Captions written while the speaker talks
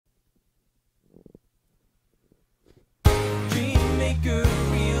Maker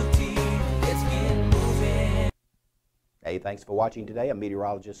Realty. Let's get moving. Hey, thanks for watching today. I'm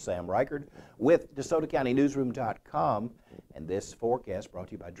meteorologist Sam Reichard with DeSotoCountyNewsroom.com, and this forecast brought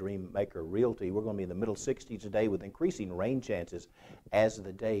to you by Dreammaker Realty. We're going to be in the middle 60s today with increasing rain chances as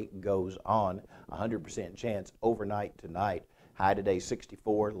the day goes on. 100% chance overnight tonight. High today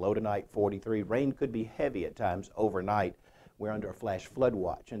 64, low tonight 43. Rain could be heavy at times overnight. We're under a flash flood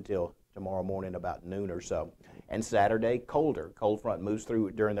watch until tomorrow morning about noon or so. And Saturday, colder. Cold front moves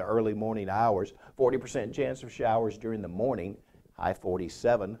through during the early morning hours. 40% chance of showers during the morning. High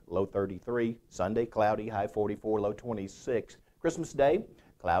 47, low 33. Sunday, cloudy, high 44, low 26. Christmas Day,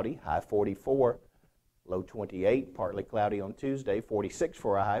 cloudy, high 44, low 28. Partly cloudy on Tuesday, 46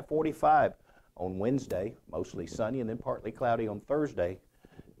 for a high, 45 on Wednesday. Mostly sunny and then partly cloudy on Thursday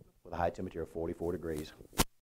with a high temperature of 44 degrees.